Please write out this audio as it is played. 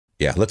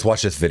Yeah, let's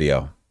watch this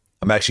video.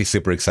 I'm actually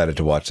super excited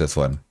to watch this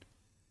one.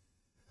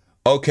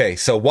 Okay,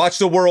 so Watch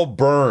the World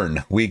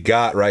Burn. We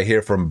got right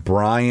here from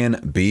Brian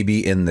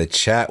Beebe in the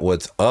chat.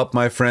 What's up,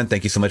 my friend?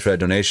 Thank you so much for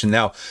that donation.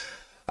 Now,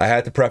 I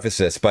had to preface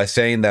this by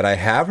saying that I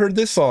have heard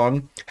this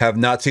song, have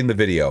not seen the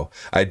video.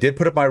 I did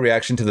put up my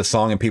reaction to the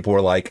song and people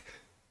were like,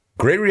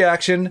 great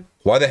reaction.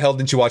 Why the hell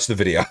didn't you watch the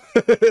video?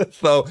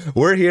 So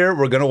we're here.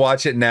 We're going to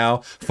watch it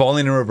now.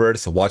 Falling in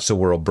Reverse, Watch the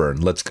World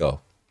Burn. Let's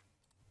go.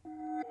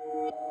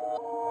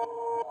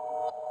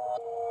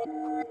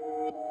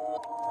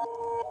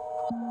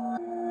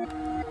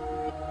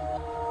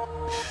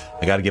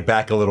 I got to get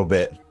back a little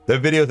bit. The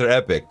videos are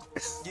epic.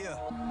 Yeah.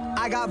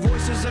 I got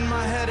voices in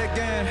my head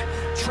again.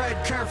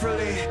 Tread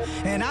carefully.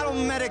 And I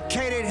don't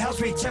medicate, it helps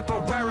me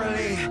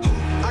temporarily.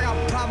 I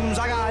got problems,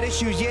 I got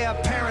issues, yeah,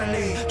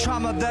 apparently.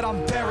 Trauma that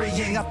I'm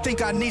burying, I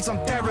think I need some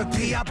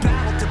therapy. I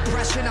battled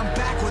depression, I'm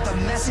back with a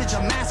message.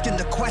 I'm asking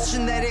the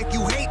question that if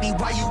you hate me,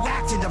 why you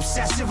acting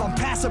obsessive? I'm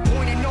past the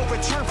point of no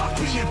return by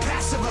being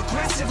passive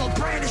aggressive. I'll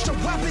brandish a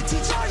weapon,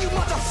 teach all you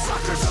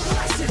motherfuckers a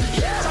lesson.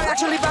 Yeah. I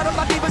actually battle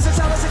my demons and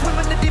shallows, and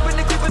swimming the deep and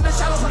the creep in the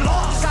shallows. I'm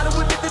lost. Gotta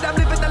admit that I'm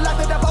living the life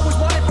that I've always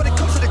wanted, but it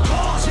comes to the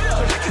cost. Yeah.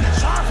 For licking a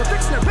jar, for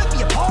fixing to rip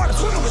me apart. I'm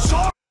swimming with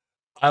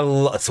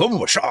sharks. Swimming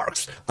with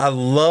sharks. I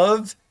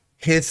love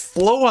his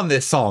flow on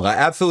this song. I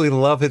absolutely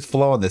love his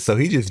flow on this. So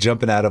he's just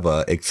jumping out of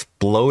a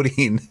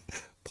exploding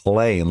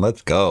plane.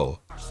 Let's go.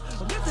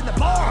 I'm lifting the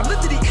bar, I'm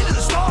lifting the end of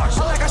the stars.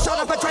 I like I shot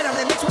up a trailer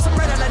and mixed with some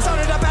Redolent.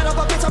 Started a battle,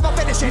 but bitch, I'm a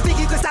finish it. Think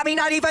you can stop me,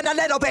 not even a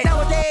little bit.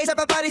 Nowadays,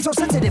 everybody's so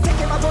sensitive.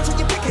 Taking my words and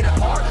you pick it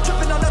apart.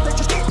 Tripping on nothing,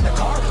 just get in the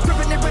car.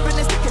 Ripping and ripping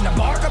and sticking the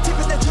mark. I'm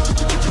tipping the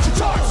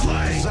charts.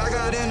 I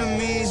got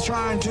enemies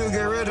trying to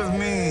get rid of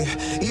me.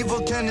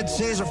 Evil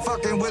tendencies are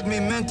fucking with me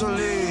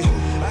mentally.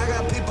 I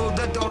got people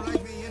that don't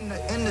like me in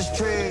the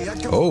industry. I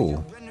can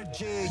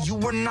you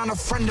were not a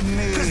friend of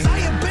me. Cause I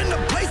have been to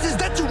places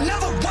that you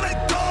never wanna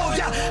go.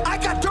 Yeah, I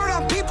got dirt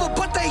on people,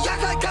 but they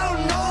act like I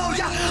don't know.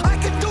 Yeah, I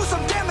can do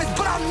some damage,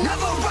 but I'll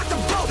never rock the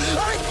boat.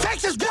 All it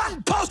takes is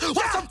one post,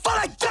 watch them fall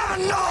like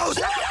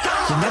dominoes.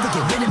 You'll never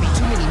get rid of me,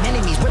 too many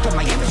enemies ripping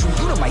my imagery.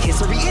 You know my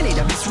history, it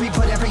ain't a mystery.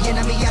 Put every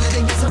enemy out of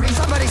their misery.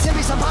 Somebody send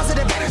me some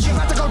positive energy.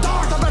 I'm about to go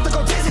dark, I'm about to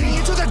go dizzy.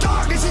 Into the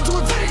darkness, into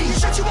infinity. You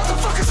shut you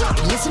motherfuckers up.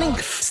 You listening?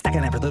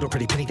 Stacking every little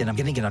pretty penny that I'm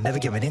getting, and I'm never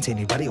giving in to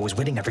anybody. Always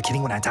winning, never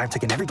kidding. When I die, I'm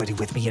taking everybody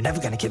with me. You're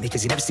never gonna get me,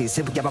 cause you never see it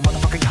simple. Yeah, my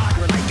motherfucking God,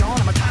 you're a light gone.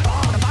 I'm a time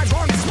bomb, I'm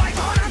wrong, it's my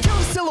on. I'm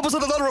killing syllables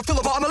of the letter of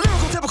Philip. I'm a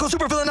lyrical, typical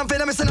super villain. I'm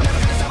venomous, and I'm never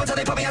gonna stop until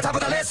they put me on top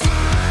of the list.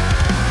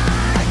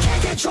 I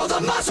can't control the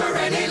monster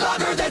any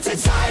longer that's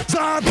inside.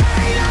 The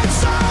pain and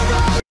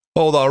sorrow.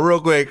 Hold on real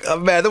quick.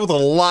 Man, there was a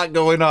lot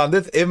going on.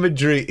 This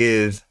imagery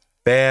is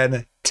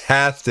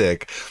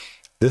fantastic.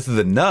 This is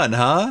a nun,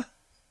 huh?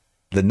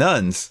 The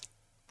nuns.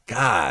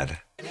 God.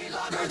 Any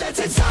longer that's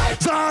inside.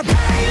 The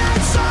pain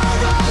and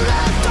sorrow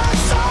left us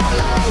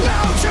solo. No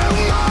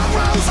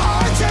tomorrows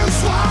are to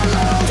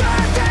swallow.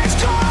 Death is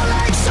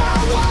calling,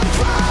 someone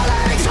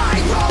crawling.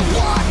 Tightrope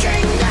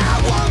walking, now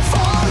I'm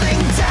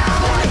falling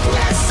down. Like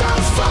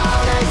missiles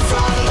falling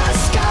from the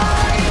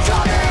sky.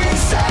 Come and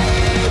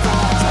save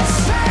us.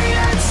 Pain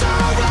and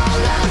sorrow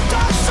left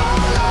us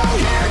solo.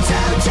 Here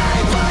today,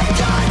 but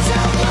gone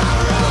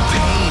tomorrow.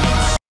 Pain.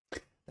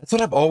 That's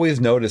what I've always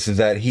noticed, is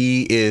that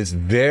he is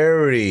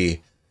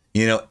very,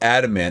 you know,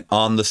 adamant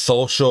on the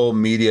social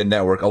media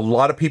network. A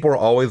lot of people are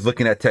always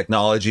looking at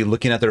technology,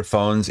 looking at their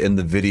phones in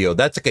the video.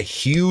 That's like a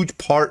huge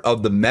part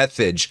of the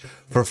message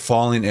for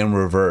Falling in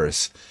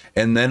Reverse.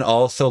 And then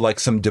also like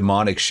some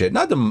demonic shit.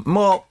 Not the,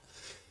 well,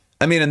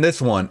 I mean, in this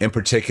one in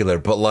particular,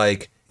 but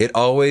like it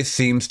always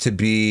seems to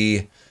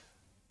be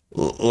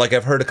like,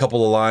 I've heard a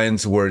couple of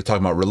lines where it's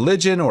talking about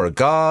religion or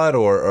God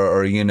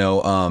or you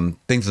know,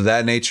 things of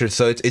that nature.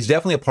 So it's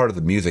definitely a part of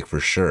the music for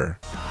sure.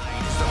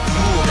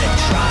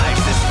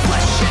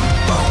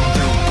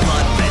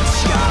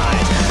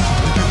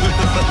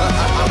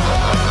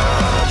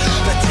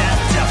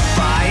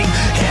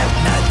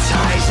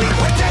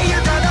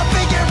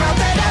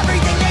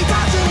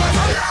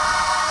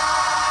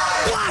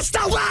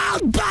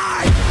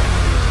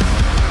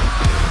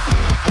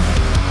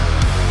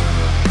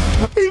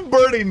 He's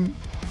burning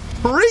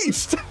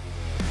priest.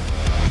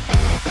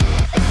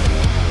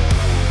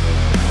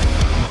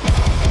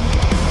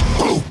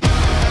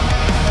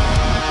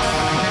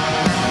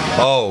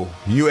 Oh,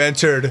 you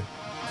entered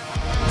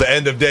the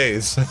end of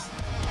days.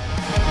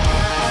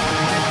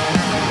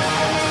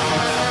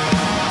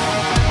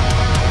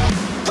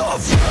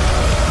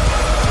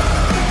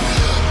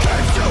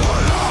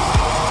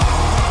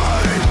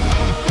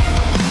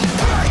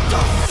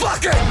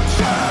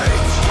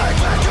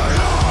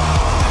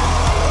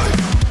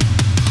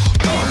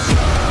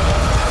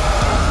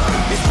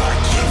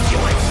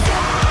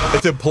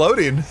 It's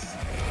imploding.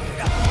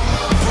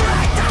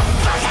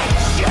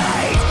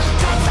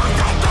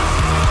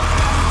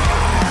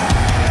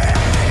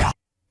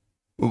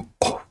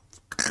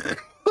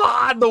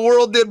 The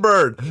world did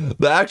burn.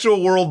 The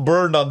actual world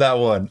burned on that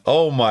one.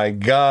 Oh my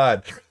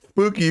God.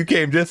 Spooky, you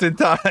came just in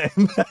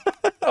time.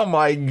 Oh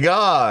my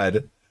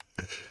God.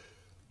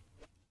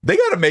 They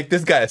got to make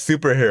this guy a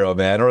superhero,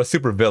 man, or a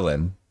super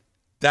villain.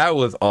 That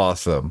was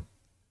awesome.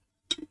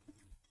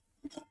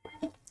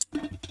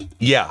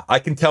 Yeah, I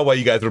can tell why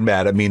you guys were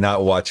mad at me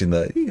not watching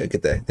the... You gotta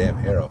get that damn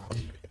hair off.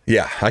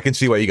 Yeah, I can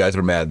see why you guys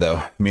were mad,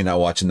 though. Me not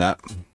watching that.